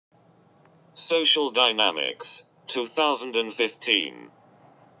Social Dynamics, 2015.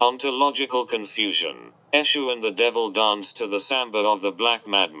 Ontological Confusion. Eshu and the Devil Dance to the Samba of the Black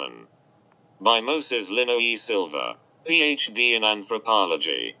Madman. By Moses Lino E. Silva, Ph.D. in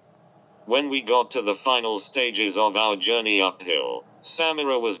Anthropology. When we got to the final stages of our journey uphill,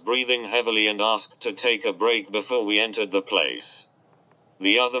 Samira was breathing heavily and asked to take a break before we entered the place.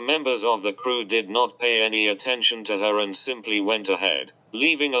 The other members of the crew did not pay any attention to her and simply went ahead,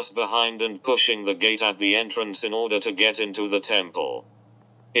 leaving us behind and pushing the gate at the entrance in order to get into the temple.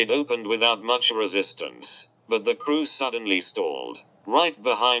 It opened without much resistance, but the crew suddenly stalled. Right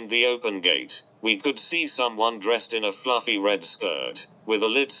behind the open gate, we could see someone dressed in a fluffy red skirt, with a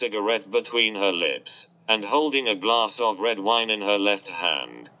lit cigarette between her lips, and holding a glass of red wine in her left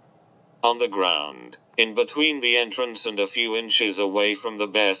hand. On the ground, in between the entrance and a few inches away from the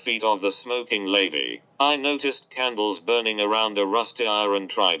bare feet of the smoking lady, I noticed candles burning around a rusty iron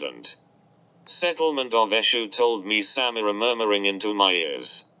trident. Settlement of Eshu, told me Samira, murmuring into my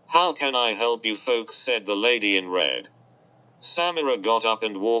ears. How can I help you folks, said the lady in red. Samira got up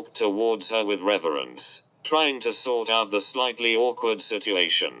and walked towards her with reverence, trying to sort out the slightly awkward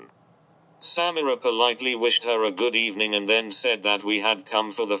situation. Samira politely wished her a good evening and then said that we had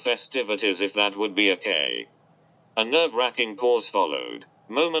come for the festivities if that would be okay. A nerve-wracking pause followed.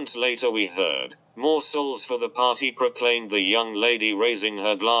 Moments later we heard, "More souls for the party," proclaimed the young lady, raising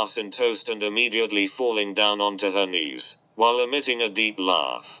her glass in toast and immediately falling down onto her knees, while emitting a deep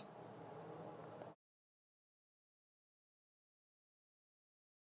laugh.